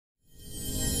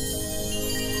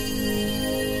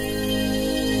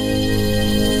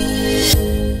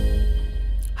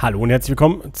Hallo und herzlich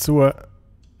willkommen zur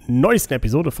neuesten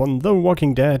Episode von The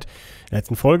Walking Dead. In der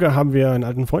letzten Folge haben wir einen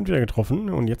alten Freund wieder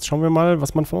getroffen und jetzt schauen wir mal,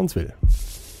 was man von uns will.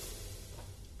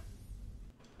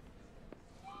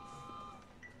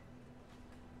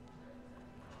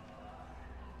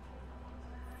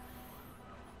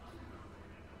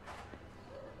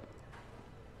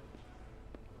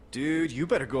 Dude, you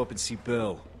better go up and see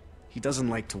Bill. He doesn't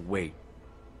like to wait.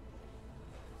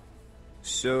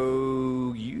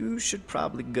 So, you should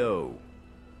probably go.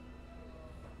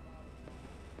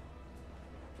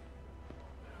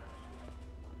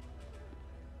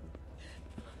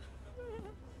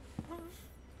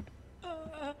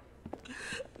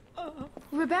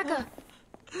 Rebecca.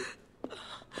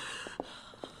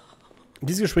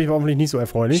 Dieses Gespräch war hoffentlich nicht so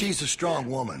erfreulich. She's a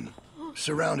strong woman,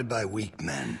 surrounded by weak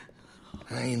men.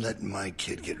 I ain't letting my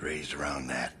kid get raised around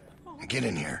that. Get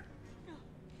in here.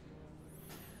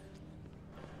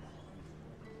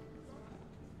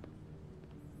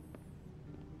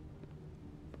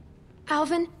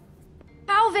 Alvin?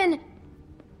 Alvin!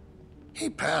 He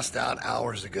passed out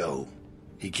hours ago.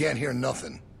 He can't hear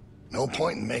nothing. No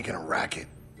point in making a racket.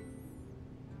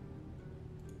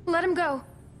 Let him go.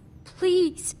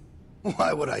 Please.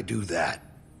 Why would I do that?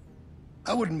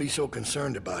 I wouldn't be so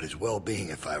concerned about his well-being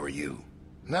if I were you.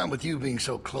 Not with you being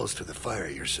so close to the fire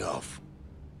yourself.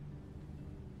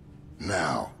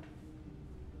 Now.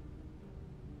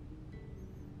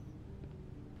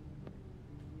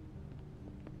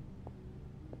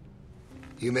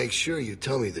 You make sure you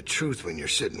tell me the truth when you're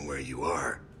sitting where you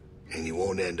are, and you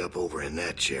won't end up over in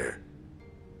that chair.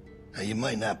 Now, you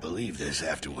might not believe this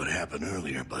after what happened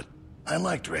earlier, but I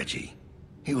liked Reggie.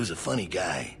 He was a funny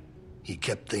guy. He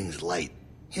kept things light.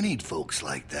 You need folks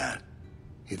like that.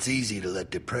 It's easy to let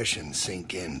depression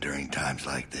sink in during times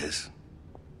like this.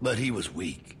 But he was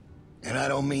weak. And I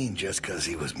don't mean just 'cause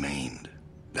he was maimed.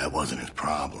 That wasn't his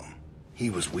problem.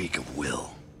 He was weak of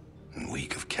will, and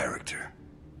weak of character.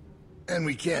 And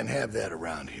we can't have that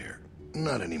around here.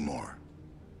 Not anymore.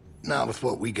 Not with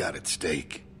what we got at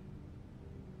stake.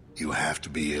 You have to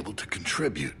be able to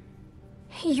contribute.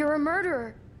 You're a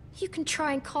murderer. You can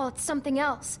try and call it something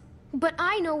else. But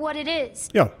I know what it is.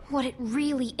 Ja. What it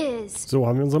really is. So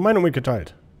haben wir unsere Meinung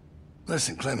mitgeteilt.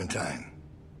 Listen, Clementine.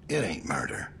 It ain't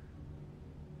murder.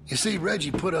 You see,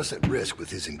 Reggie put us at risk with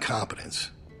his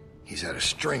incompetence. He's had a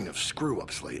string of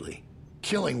screw-ups lately.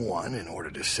 Killing one in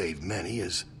order to save many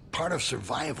is part of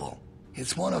survival.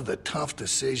 It's one of the tough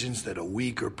decisions that a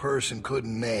weaker person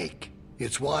couldn't make.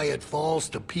 It's why it falls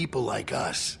to people like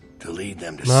us to lead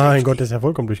them to safety. Mein Gott, der ist ja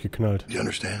vollkommen durchgeknallt. You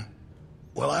understand?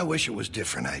 Well, I wish it was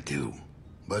different, I do.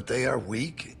 But they are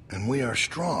weak, and we are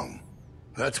strong.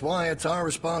 That's why it's our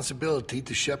responsibility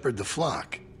to shepherd the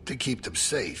flock, to keep them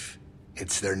safe.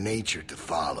 It's their nature to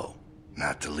follow,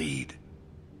 not to lead.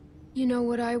 You know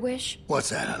what I wish?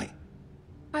 What's that, honey?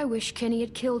 I wish Kenny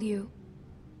had killed you.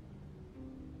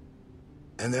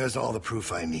 And there's all the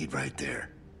proof I need right there.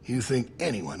 You think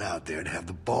anyone out there'd have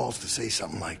the balls to say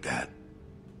something like that?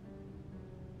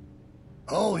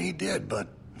 Oh, he did, but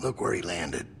look where he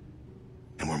landed.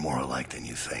 And we're more alike than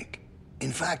you think.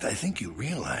 In fact, I think you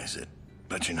realize it,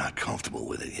 but you're not comfortable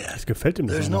with it yet. Es gefällt ihm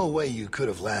das There's auch noch. no way you could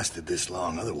have lasted this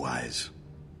long otherwise.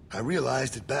 I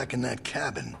realized it back in that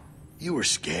cabin. You were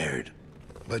scared,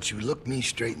 but you looked me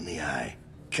straight in the eye,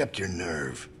 kept your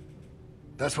nerve.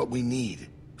 That's what we need.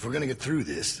 If we're gonna get through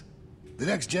this, the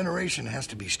next generation has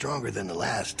to be stronger than the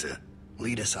last to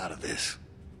lead us out of this.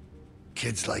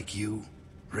 Kids like you,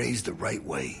 raised the right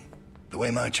way, the way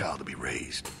my child will be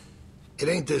raised. It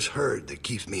ain't this herd that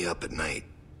keeps me up at night.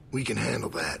 We can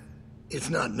handle that. It's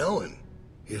not knowing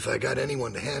if I got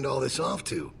anyone to hand all this off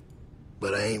to.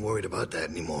 But I ain't worried about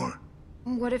that anymore.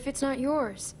 What if it's not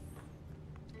yours?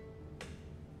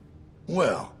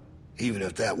 Well, even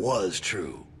if that was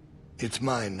true, it's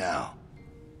mine now.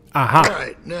 Aha. All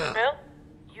right, now. Bill,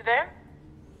 you there?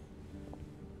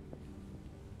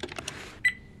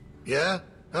 Yeah,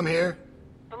 I'm here.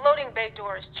 The loading bay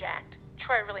door is jacked.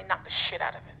 Troy really knocked the shit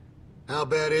out of it. How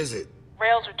bad is it?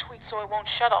 Rails are tweaked so it won't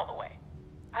shut all the way.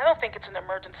 I don't think it's an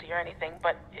emergency or anything,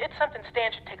 but it's something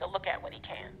Stan should take a look at when he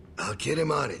can. I'll get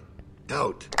him on it.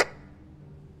 Out.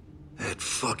 That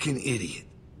fucking idiot.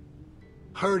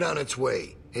 Herd on its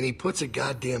way, and he puts a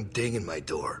goddamn ding in my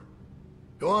door.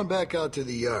 Go on back out to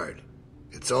the yard.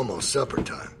 It's almost supper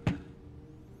time.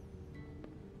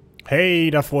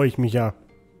 Hey, da freue ich mich ja.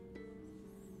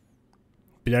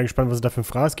 Bin ja gespannt, was es da für ein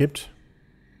Fraß gibt.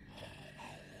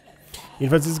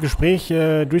 Jedenfalls dieses Gespräch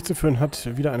durchzuführen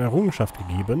hat wieder eine Errungenschaft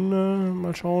gegeben.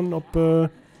 Mal schauen, ob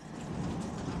wir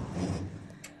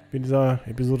in dieser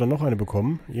Episode noch eine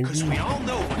bekommen. Irgendwie.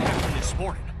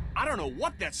 don't know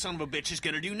what that son of a bitch is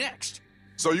gonna do next.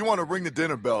 So you want to ring the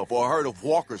dinner bell for a herd of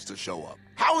walkers to show up?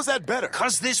 How is that better?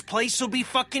 'Cause this place will be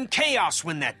fucking chaos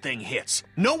when that thing hits.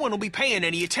 No one will be paying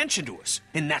any attention to us.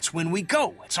 And that's when we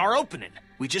go. It's our opening.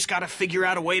 We just gotta figure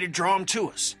out a way to draw them to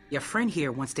us. Your friend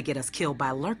here wants to get us killed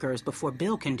by lurkers before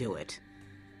Bill can do it.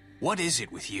 What is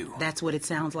it with you? That's what it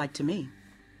sounds like to me.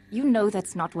 You know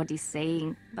that's not what he's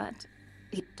saying, but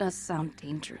it does sound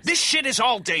dangerous. This shit is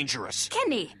all dangerous.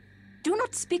 Kenny, do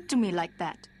not speak to me like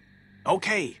that.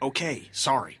 Okay,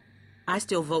 sorry. I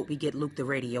still vote we get Luke the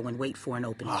radio and wait for an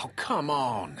opening. Oh, come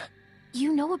on.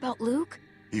 You know about Luke?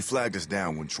 He flagged us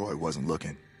down when Troy wasn't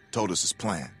looking. Told us his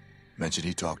plan. Mentioned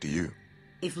he talked to you.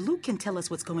 If Luke can tell us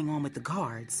what's going on with the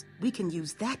guards, we can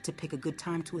use that to pick a good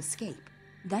time to escape.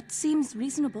 That seems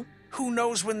reasonable. Who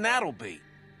knows when that'll be?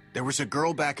 There was a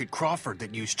girl back at Crawford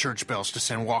that used church bells to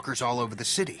send walkers all over the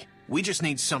city. We just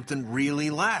need something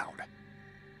really loud.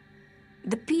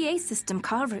 The PA system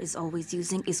Carver is always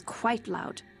using is quite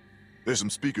loud. There's some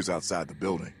speakers outside the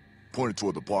building, pointed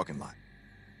toward the parking lot.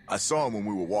 I saw them when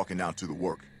we were walking out to the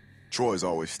work. Troy's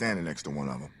always standing next to one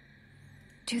of them.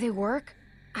 Do they work?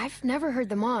 I've never heard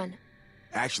them on.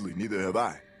 Actually, neither have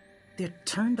I. They're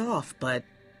turned off, but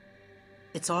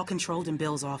it's all controlled in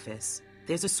Bill's office.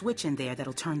 There's a switch in there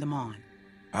that'll turn them on.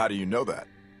 How do you know that?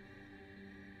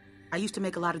 I used to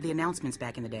make a lot of the announcements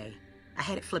back in the day. I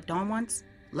had it flipped on once.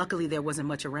 Luckily, there wasn't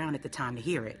much around at the time to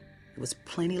hear it. It was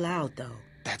plenty loud, though.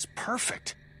 That's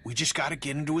perfect. We just gotta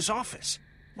get into his office.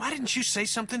 Why didn't you say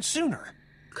something sooner?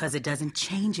 'Cause it doesn't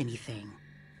change anything.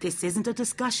 This isn't a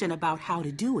discussion about how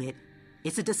to do it.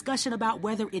 It's a discussion about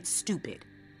whether it's stupid.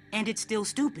 And it's still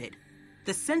stupid.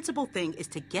 The sensible thing is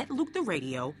to get Luke the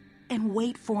radio and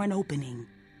wait for an opening.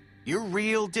 You're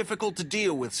real difficult to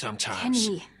deal with sometimes.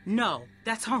 Kenny. No,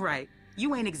 that's all right.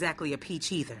 You ain't exactly a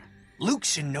peach either.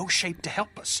 Luke's in no shape to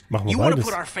help us. Machen wir You want to beides.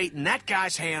 put our fate in that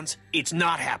guy's hands? It's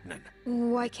not happening.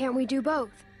 Why can't we do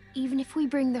both? Even if we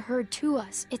bring the herd to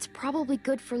us, it's probably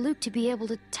good for Luke to be able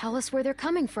to tell us where they're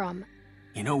coming from.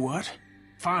 You know what?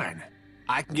 Fine.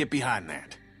 I can get behind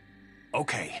that.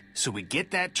 Okay, so we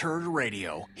get that turd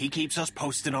radio. He keeps us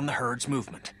posted on the herd's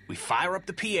movement. We fire up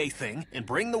the PA thing and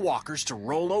bring the walkers to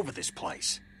roll over this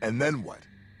place. And then what?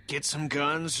 Get some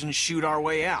guns and shoot our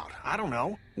way out. I don't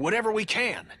know. Whatever we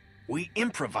can. We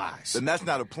improvise. Then that's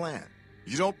not a plan.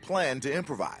 You don't plan to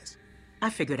improvise. I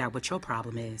figured out what your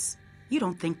problem is. You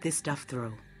don't think this stuff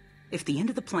through. If the end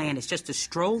of the plan is just to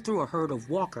stroll through a herd of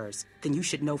walkers, then you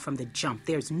should know from the jump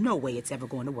there's no way it's ever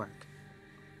going to work.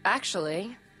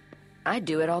 Actually, I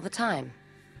do it all the time.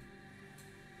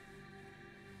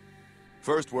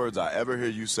 First words I ever hear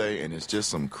you say, and it's just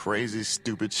some crazy,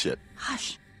 stupid shit.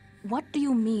 Hush. What do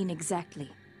you mean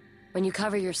exactly? When you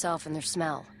cover yourself in their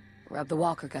smell, rub the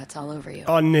walker guts all over you.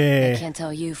 Oh, I nee. can't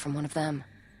tell you from one of them.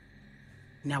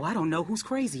 Now I don't know who's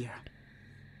crazier.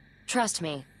 Trust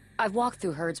me, I've walked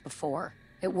through herds before.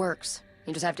 It works.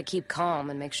 You just have to keep calm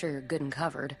and make sure you're good and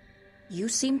covered. You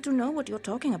seem to know what you're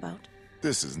talking about.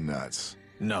 This is nuts.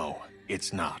 No,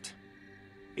 it's not.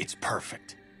 It's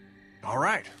perfect. All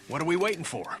right, what are we waiting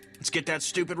for? Let's get that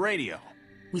stupid radio.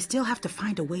 We still have to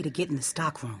find a way to get in the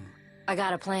stockroom. I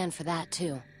got a plan for that,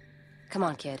 too. Come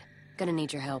on, kid. Gonna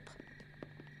need your help.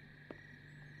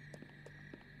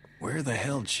 Where the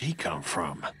hell did she come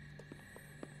from?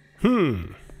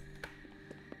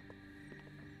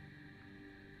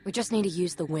 We just need to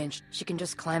use the winch. She can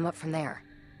just climb up from there.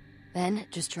 Then,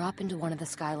 just drop into one of the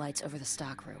skylights over the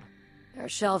stockroom. There are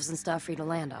shelves and stuff for you to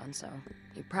land on, so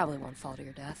you probably won't fall to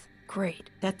your death. Great.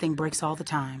 That thing breaks all the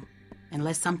time.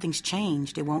 Unless something's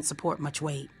changed, it won't support much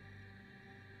weight.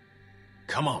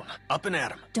 Come on, up and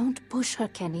at him. Don't push her,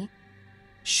 Kenny.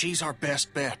 She's our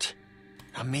best bet.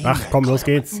 I mean Ach, that, komm, los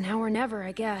Clem. geht's. Now or never,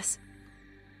 I guess.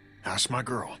 That's my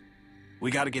girl. We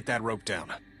gotta get that rope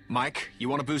down. Mike, you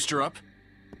wanna boost her up?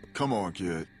 Come on,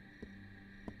 kid.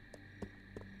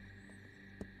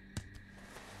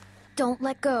 Don't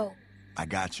let go. I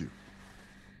got you.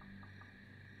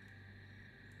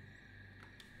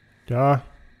 Ja.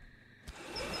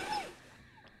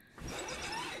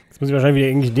 Jetzt muss ich wahrscheinlich wieder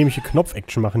irgendwelche dämliche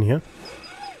Knopf-Action machen hier.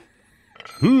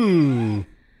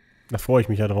 Da freue ich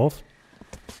mich ja drauf.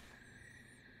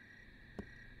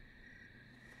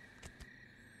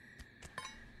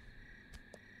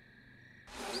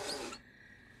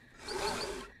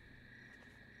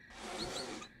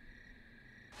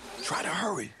 Try to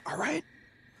hurry, all right?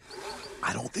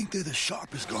 I don't think they're the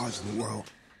sharpest guards in the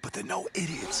world, but they're no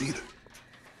idiots either.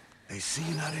 They see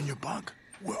you not in your bunk,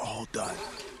 we're all done.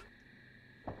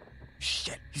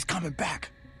 Shit, he's coming back.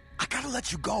 I gotta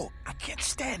let you go. I can't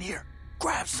stand here.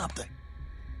 Grab something.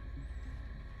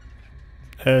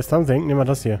 Something, nehmen wir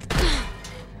das hier.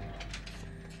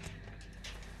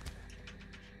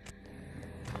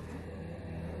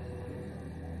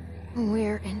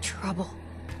 We're in trouble.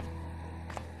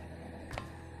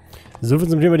 So viel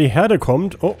zum Thema, die Herde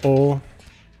kommt. Oh oh.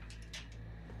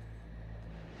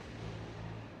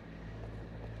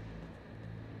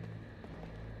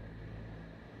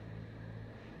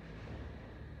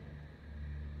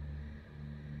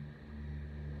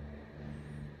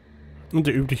 Und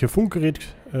der übliche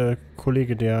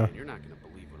Funkgerät-Kollege, der...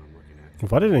 Wo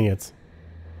war der denn jetzt?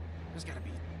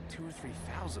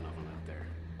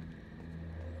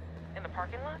 In the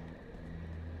parking lot?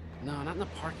 No, not in the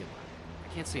parking lot. I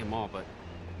can't see them all, but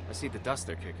I see the dust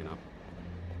they're kicking up.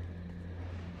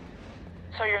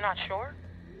 So you're not sure?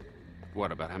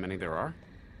 What, about how many there are?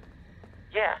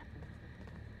 Yeah.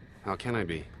 How can I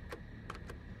be?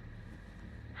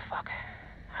 Fuck.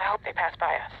 I hope they pass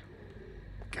by us.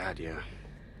 God, yeah.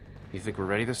 You think we're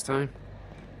ready this time?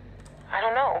 I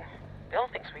don't know. Bill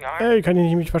thinks we are. Ey, kann ich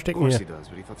nicht mich Of verstecken course hier. he does,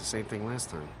 but he thought the same thing last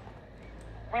time.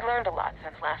 We learned a lot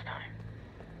since last time.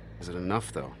 Is it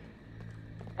enough, though?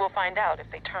 We'll find out if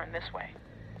they turn this way.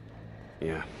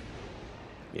 Yeah.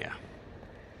 Yeah.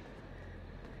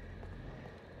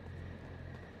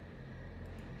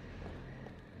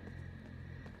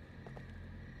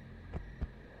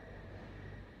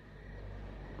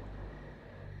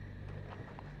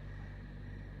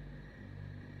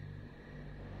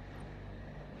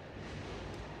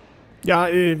 Ja,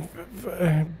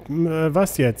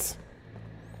 was jetzt?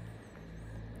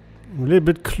 A little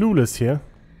bit clueless hier.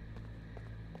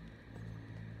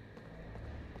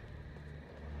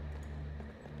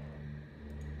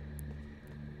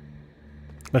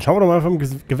 Dann schauen wir doch mal vom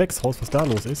Gewächshaus, was da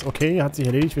los ist. Okay, hat sich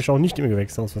erledigt. Wir schauen nicht im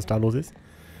Gewächshaus, was da los ist.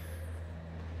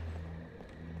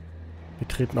 Wir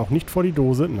treten auch nicht vor die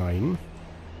Dose. Nein.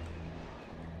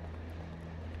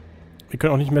 Wir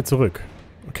können auch nicht mehr zurück.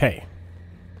 Okay.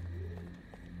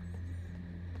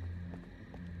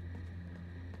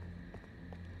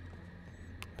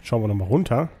 Schauen wir nochmal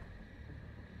runter.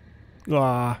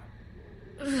 Ah.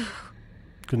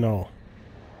 Genau.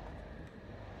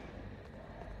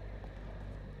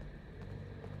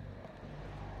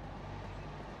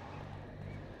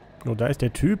 Oh, da ist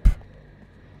der Typ.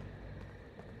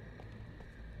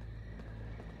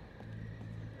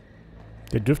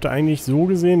 Der dürfte eigentlich so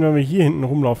gesehen, wenn wir hier hinten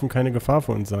rumlaufen, keine Gefahr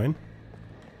für uns sein.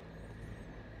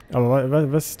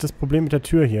 Aber was ist das Problem mit der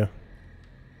Tür hier?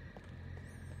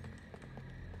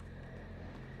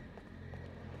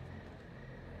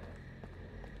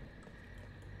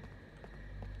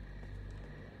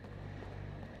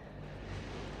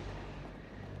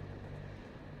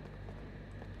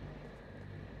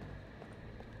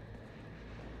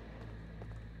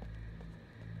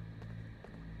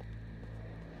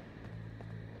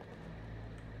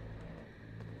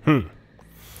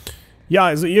 Ja,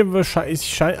 also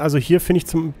hier finde ich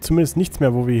zumindest nichts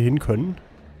mehr, wo wir hin können.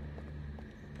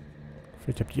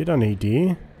 Vielleicht habt ihr da eine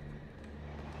Idee.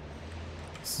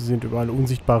 Es sind überall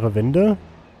unsichtbare Wände.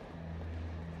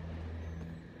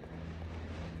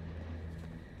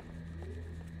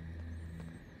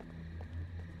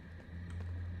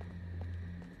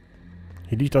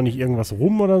 Hier liegt doch nicht irgendwas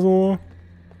rum oder so.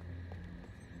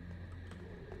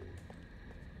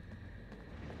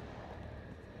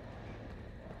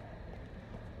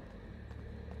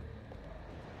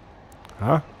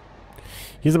 Ah.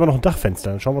 Hier ist aber noch ein Dachfenster.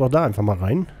 Dann schauen wir doch da einfach mal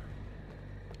rein.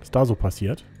 Was da so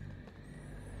passiert.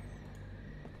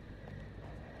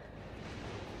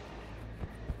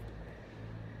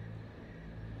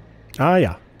 Ah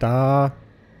ja, da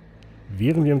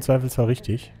wären wir im Zweifelsfall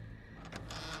richtig.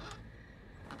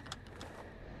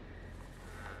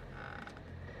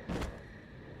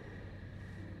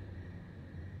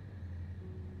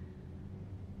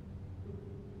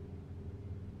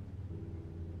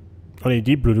 Oh ne,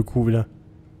 die blöde Kuh wieder.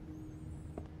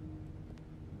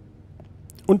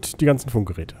 Und die ganzen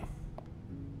Funkgeräte.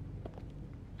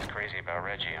 It's crazy about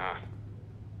Reggie, huh?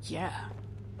 Yeah.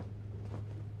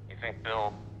 You think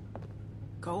Bill...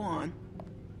 Go on.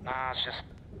 Nah, it's just...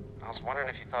 I was wondering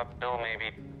if you thought Bill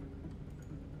maybe...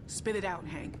 Spit it out,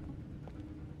 Hank.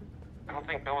 I don't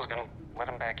think Bill was gonna let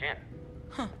him back in.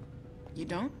 Huh. You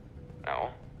don't? No.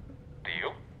 Do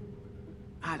you?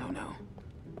 I don't know.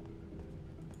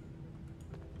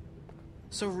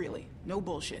 So really, no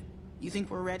bullshit. You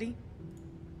think we're ready?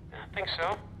 I think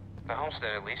so. The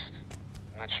homestead, at least.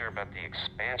 I'm not sure about the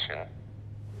expansion.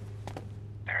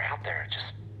 They're out there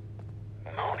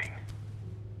just moaning.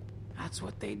 That's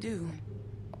what they do.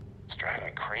 It's driving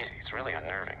me crazy. It's really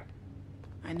unnerving.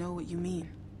 I know what you mean.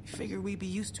 I figure we'd be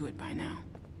used to it by now.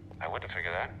 I wouldn't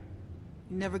figure that.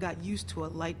 You never got used to a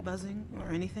light buzzing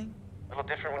or anything? A little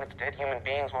different when it's dead human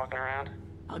beings walking around.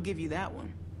 I'll give you that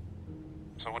one.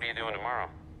 So what are you doing tomorrow?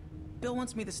 Bill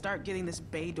wants me to start getting this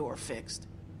bay door fixed.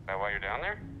 That why you're down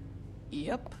there?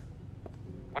 Yep.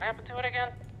 What happened to it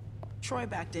again? Troy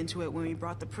backed into it when we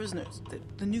brought the prisoners,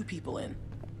 the new people in.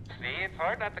 See, it's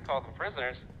hard not to call them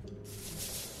prisoners.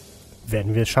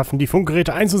 Werden wir es schaffen, die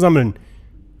Funkgeräte einzusammeln?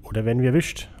 Oder werden wir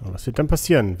erwischt? Und was wird dann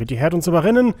passieren? Wird die Herde uns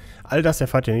überrennen? All das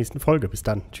erfahrt ihr in der nächsten Folge. Bis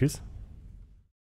dann. Tschüss.